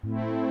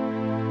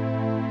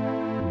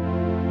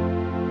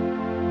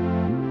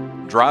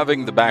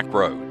driving the back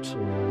roads.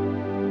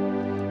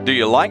 Do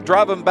you like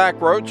driving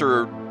back roads,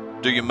 or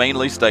do you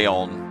mainly stay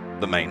on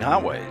the main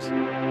highways?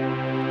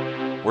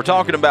 We're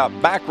talking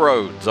about back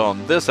roads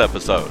on this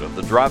episode of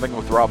the Driving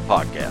with Rob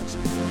podcast.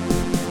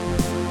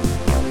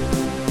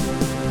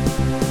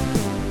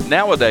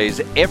 Nowadays,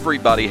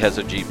 everybody has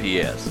a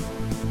GPS.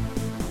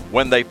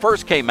 When they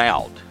first came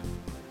out,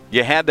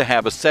 you had to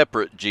have a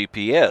separate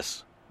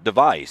GPS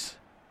device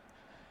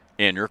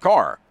in your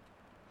car.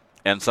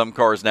 And some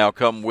cars now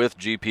come with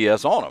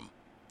GPS on them.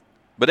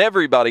 But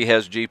everybody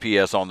has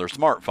GPS on their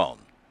smartphone.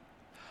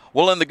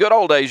 Well, in the good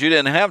old days, you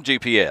didn't have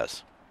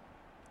GPS.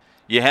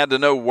 You had to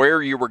know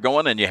where you were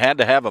going, and you had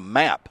to have a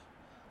map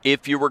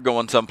if you were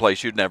going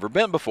someplace you'd never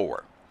been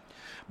before.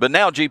 But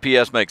now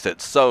GPS makes it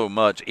so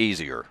much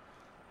easier.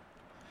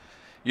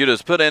 You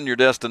just put in your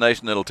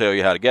destination, it'll tell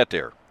you how to get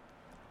there.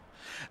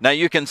 Now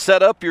you can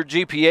set up your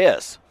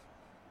GPS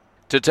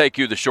to take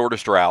you the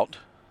shortest route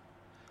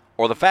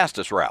or the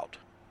fastest route.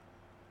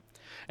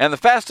 And the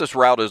fastest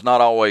route is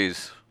not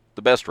always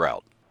the best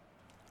route.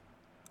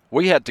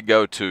 We had to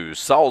go to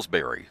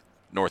Salisbury,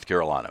 North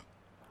Carolina,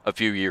 a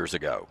few years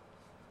ago.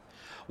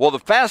 Well, the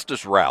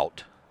fastest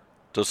route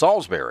to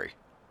Salisbury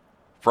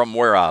from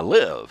where I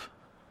live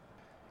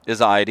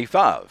is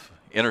I-85,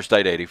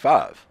 Interstate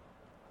 85.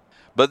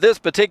 But this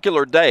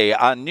particular day,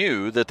 I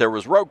knew that there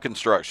was road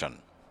construction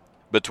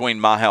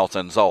between my house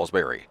and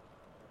Salisbury.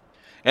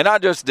 And I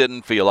just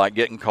didn't feel like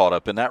getting caught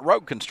up in that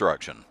road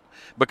construction.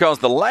 Because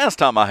the last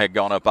time I had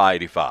gone up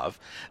I-85,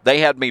 they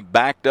had me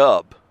backed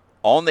up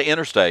on the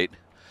interstate,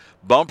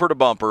 bumper to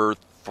bumper,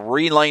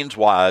 3 lanes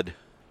wide,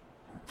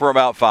 for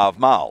about 5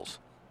 miles.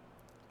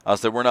 I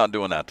said, we're not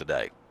doing that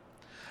today.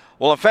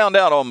 Well, I found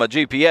out on my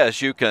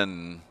GPS you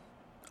can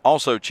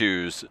also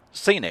choose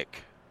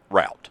scenic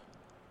route.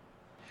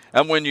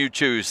 And when you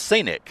choose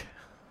scenic,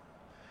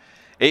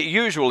 it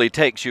usually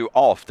takes you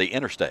off the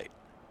interstate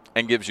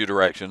and gives you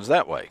directions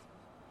that way.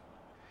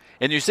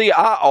 And you see,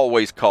 I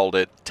always called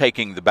it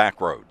taking the back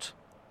roads.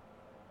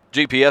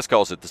 GPS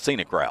calls it the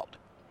scenic route.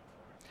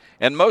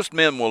 And most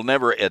men will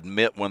never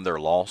admit when they're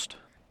lost.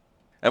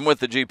 And with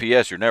the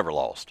GPS, you're never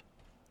lost.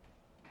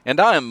 And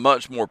I am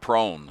much more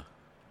prone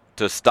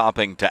to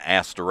stopping to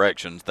ask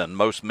directions than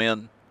most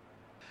men,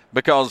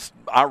 because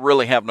I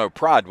really have no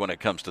pride when it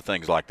comes to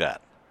things like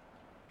that.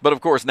 But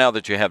of course, now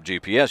that you have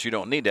GPS, you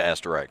don't need to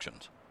ask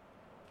directions.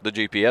 The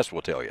GPS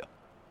will tell you.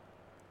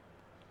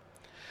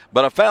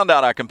 But I found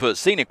out I can put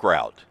scenic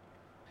route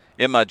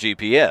in my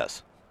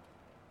GPS.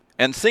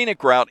 And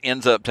scenic route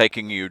ends up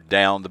taking you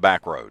down the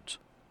back roads.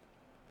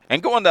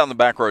 And going down the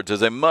back roads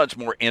is a much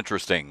more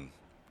interesting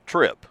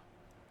trip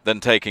than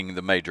taking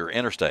the major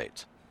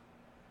interstates.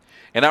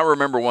 And I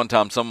remember one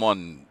time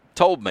someone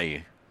told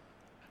me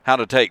how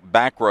to take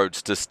back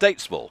roads to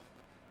Statesville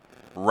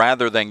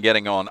rather than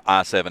getting on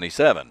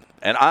I-77.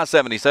 And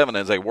I-77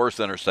 is a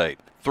worse interstate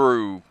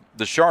through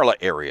the Charlotte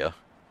area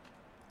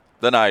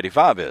than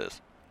I-85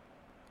 is.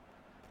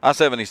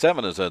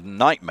 I-77 is a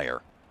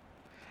nightmare.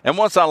 And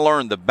once I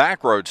learned the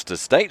back roads to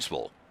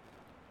Statesville,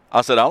 I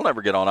said, I'll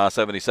never get on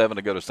I-77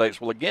 to go to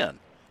Statesville again.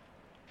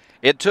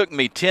 It took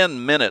me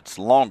 10 minutes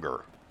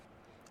longer,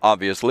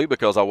 obviously,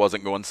 because I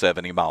wasn't going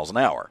 70 miles an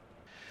hour.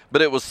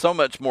 But it was so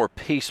much more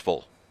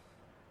peaceful.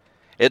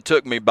 It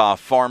took me by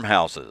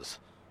farmhouses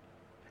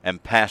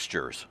and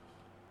pastures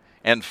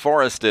and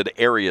forested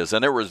areas,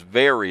 and there was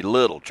very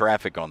little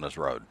traffic on this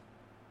road.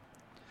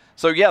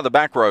 So yeah, the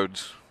back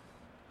roads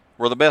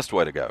were the best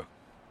way to go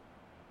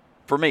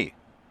for me,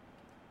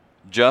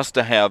 just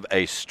to have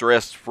a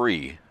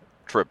stress-free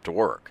trip to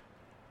work.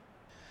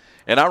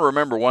 And I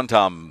remember one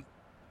time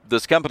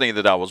this company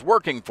that I was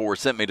working for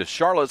sent me to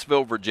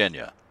Charlottesville,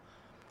 Virginia.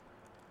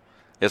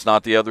 It's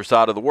not the other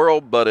side of the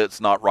world, but it's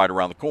not right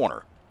around the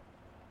corner.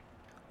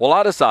 Well,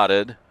 I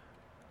decided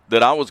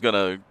that I was going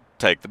to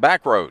take the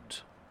back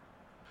roads,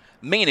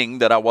 meaning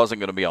that I wasn't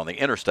going to be on the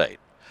interstate.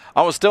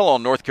 I was still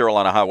on North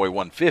Carolina Highway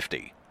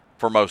 150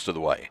 for most of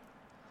the way,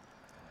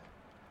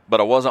 but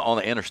I wasn't on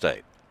the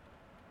interstate.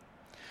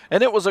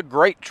 And it was a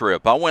great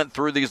trip. I went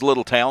through these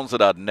little towns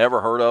that I'd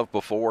never heard of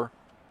before.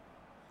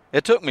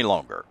 It took me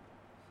longer,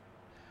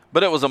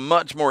 but it was a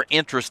much more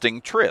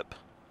interesting trip.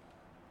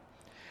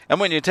 And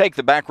when you take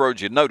the back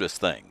roads, you notice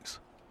things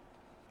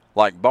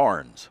like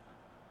barns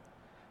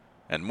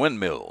and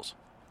windmills.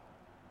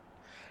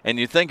 And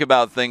you think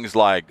about things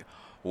like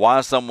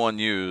why someone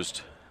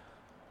used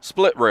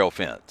split rail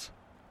fence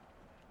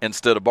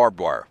instead of barbed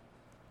wire,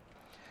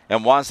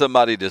 and why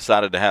somebody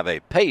decided to have a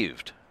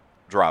paved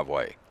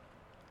driveway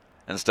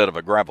instead of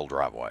a gravel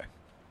driveway.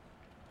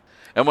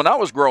 And when I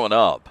was growing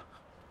up,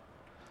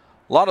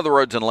 a lot of the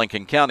roads in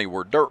Lincoln County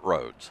were dirt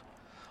roads.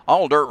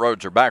 All dirt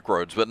roads are back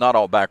roads, but not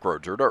all back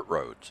roads are dirt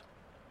roads.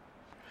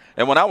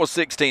 And when I was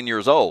 16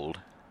 years old,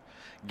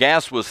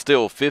 gas was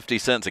still 50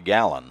 cents a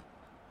gallon,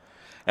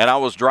 and I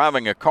was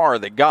driving a car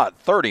that got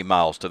 30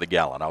 miles to the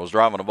gallon. I was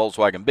driving a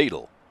Volkswagen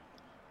Beetle.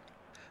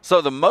 So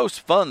the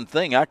most fun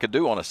thing I could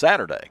do on a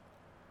Saturday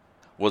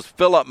was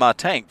fill up my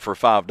tank for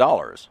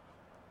 $5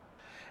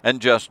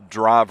 and just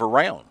drive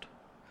around.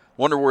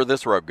 Wonder where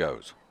this road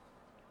goes.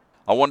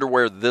 I wonder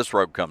where this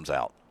road comes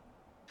out.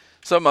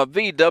 So my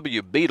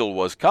VW Beetle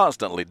was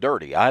constantly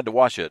dirty. I had to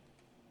wash it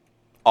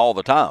all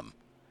the time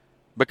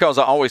because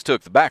I always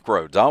took the back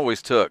roads. I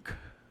always took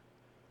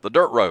the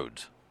dirt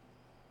roads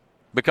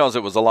because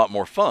it was a lot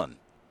more fun.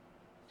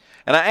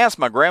 And I asked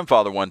my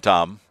grandfather one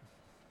time,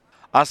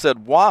 I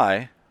said,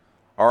 why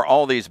are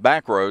all these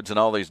back roads and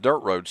all these dirt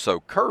roads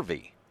so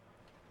curvy?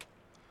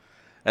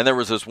 And there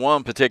was this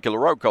one particular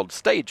road called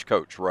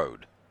Stagecoach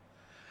Road.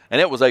 And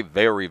it was a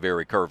very,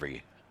 very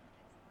curvy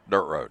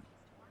dirt road.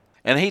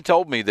 And he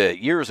told me that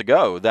years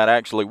ago that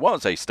actually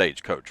was a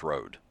stagecoach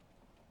road.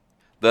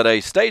 That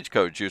a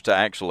stagecoach used to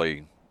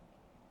actually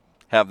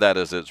have that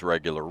as its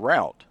regular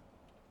route.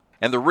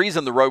 And the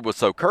reason the road was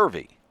so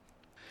curvy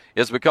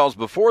is because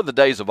before the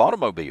days of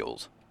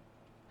automobiles,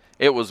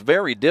 it was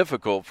very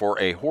difficult for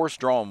a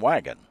horse-drawn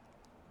wagon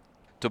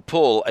to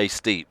pull a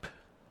steep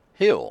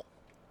hill.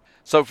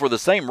 So for the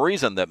same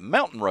reason that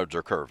mountain roads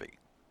are curvy,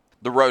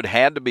 the road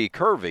had to be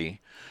curvy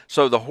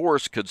so the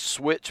horse could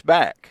switch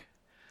back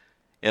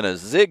in a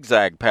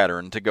zigzag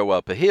pattern to go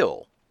up a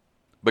hill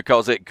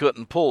because it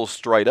couldn't pull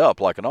straight up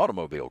like an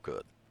automobile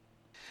could.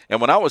 And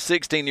when I was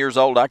 16 years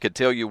old, I could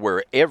tell you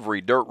where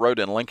every dirt road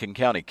in Lincoln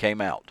County came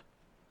out.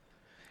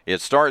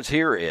 It starts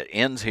here, it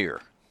ends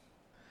here.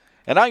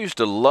 And I used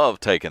to love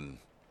taking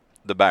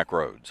the back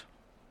roads.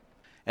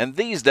 And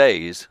these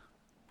days,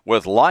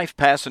 with life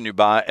passing you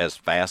by as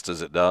fast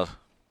as it does,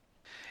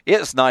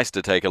 it's nice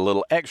to take a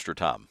little extra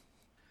time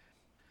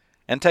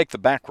and take the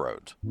back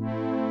roads.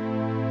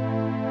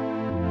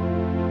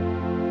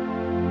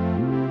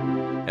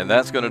 And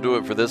that's going to do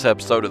it for this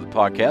episode of the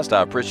podcast.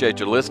 I appreciate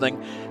you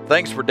listening.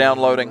 Thanks for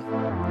downloading.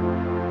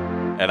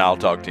 And I'll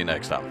talk to you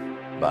next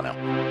time. Bye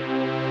now.